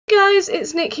guys,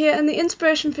 it's Nick here, and the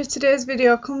inspiration for today's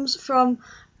video comes from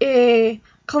a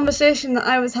conversation that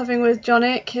I was having with Jon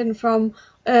Aitken from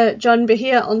John Be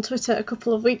Here on Twitter a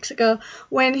couple of weeks ago,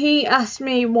 when he asked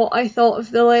me what I thought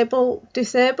of the label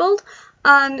disabled,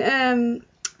 and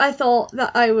I thought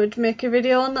that I would make a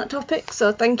video on that topic,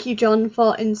 so thank you, John,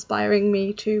 for inspiring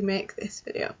me to make this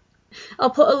video. I'll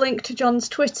put a link to John's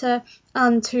Twitter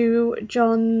and to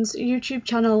John's YouTube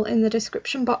channel in the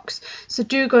description box, so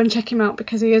do go and check him out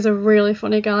because he is a really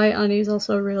funny guy and he's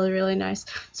also really nice,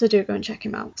 so do go and check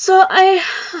him out. So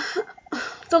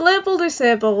the label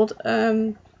disabled,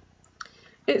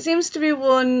 it seems to be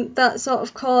one that sort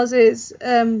of causes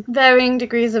varying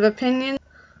degrees of opinion.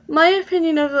 My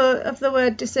opinion of the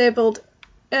word disabled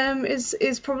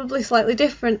is probably slightly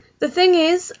different. The thing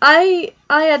is, I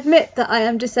admit that I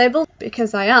am disabled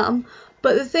because I am,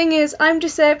 but the thing is, I'm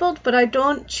disabled, but I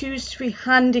don't choose to be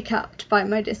handicapped by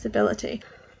my disability.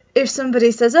 If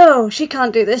somebody says, oh, she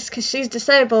can't do this because she's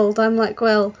disabled, I'm like,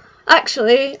 well,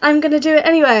 actually, I'm going to do it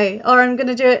anyway, or I'm going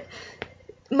to do it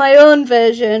my own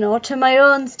version or to my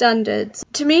own standards.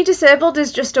 To me, disabled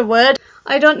is just a word.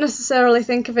 I don't necessarily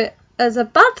think of it as a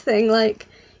bad thing, like,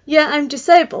 yeah, I'm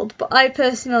disabled, but I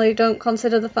personally don't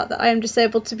consider the fact that I am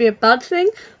disabled to be a bad thing,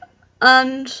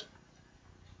 and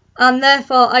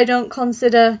therefore I don't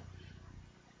consider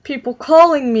people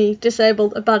calling me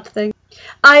disabled a bad thing.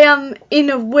 I am, in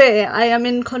a way, I am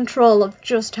in control of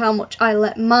just how much I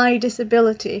let my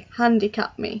disability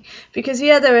handicap me, because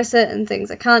yeah, there are certain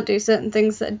things I can't do, certain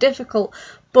things that are difficult,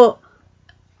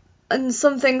 and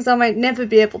some things I might never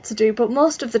be able to do, but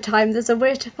most of the time there's a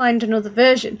way to find another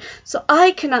version. So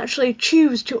I can actually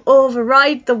choose to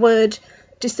override the word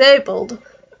disabled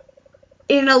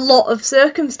in a lot of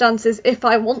circumstances if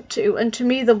I want to, and to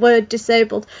me the word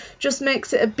disabled just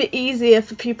makes it a bit easier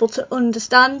for people to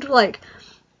understand, like,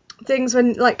 things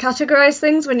when, like, categorize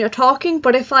things when you're talking.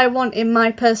 But if I want in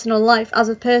my personal life as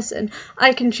a person,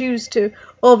 I can choose to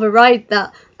override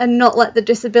that and not let the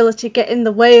disability get in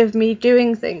the way of me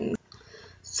doing things.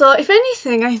 So if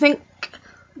anything, I think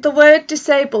the word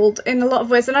disabled in a lot of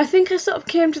ways, and I think I sort of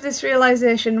came to this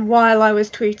realisation while I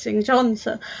was tweeting John,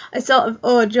 so I sort of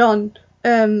owe John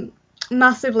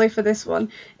massively for this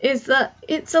one, is that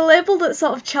it's a label that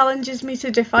sort of challenges me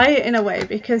to defy it in a way,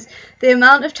 because the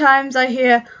amount of times I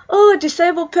hear, oh, a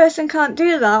disabled person can't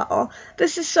do that, or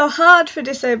this is so hard for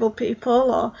disabled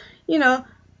people, or, you know,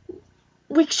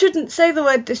 we shouldn't say the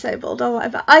word disabled or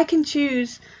whatever. I can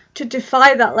choose to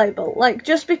defy that label. Like,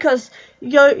 just because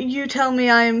you tell me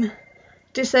I'm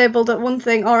disabled at one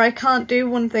thing, or I can't do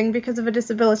one thing because of a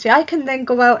disability, I can then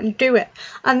go out and do it,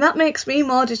 and that makes me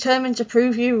more determined to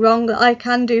prove you wrong that I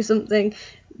can do something,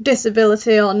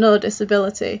 disability or no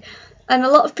disability. And a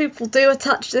lot of people do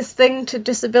attach this thing to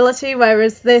disability,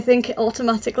 whereas they think it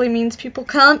automatically means people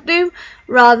can't do,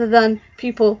 rather than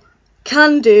people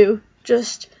can do,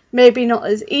 just maybe not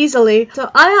as easily.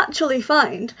 So I actually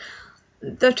find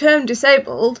the term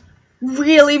disabled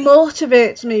really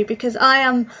motivates me, because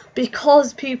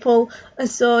people are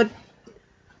so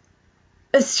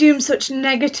assume such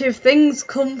negative things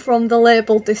come from the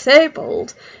label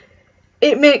disabled.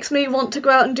 It makes me want to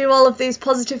go out and do all of these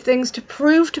positive things to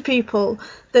prove to people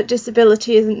that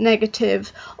disability isn't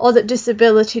negative, or that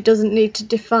disability doesn't need to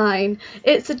define.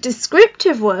 It's a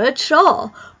descriptive word,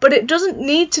 sure, but it doesn't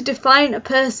need to define a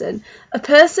person. A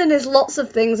person is lots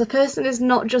of things. A person is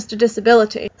not just a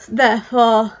disability.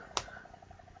 Therefore,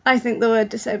 I think the word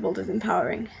disabled is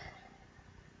empowering.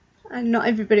 And not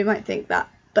everybody might think that,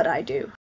 but I do.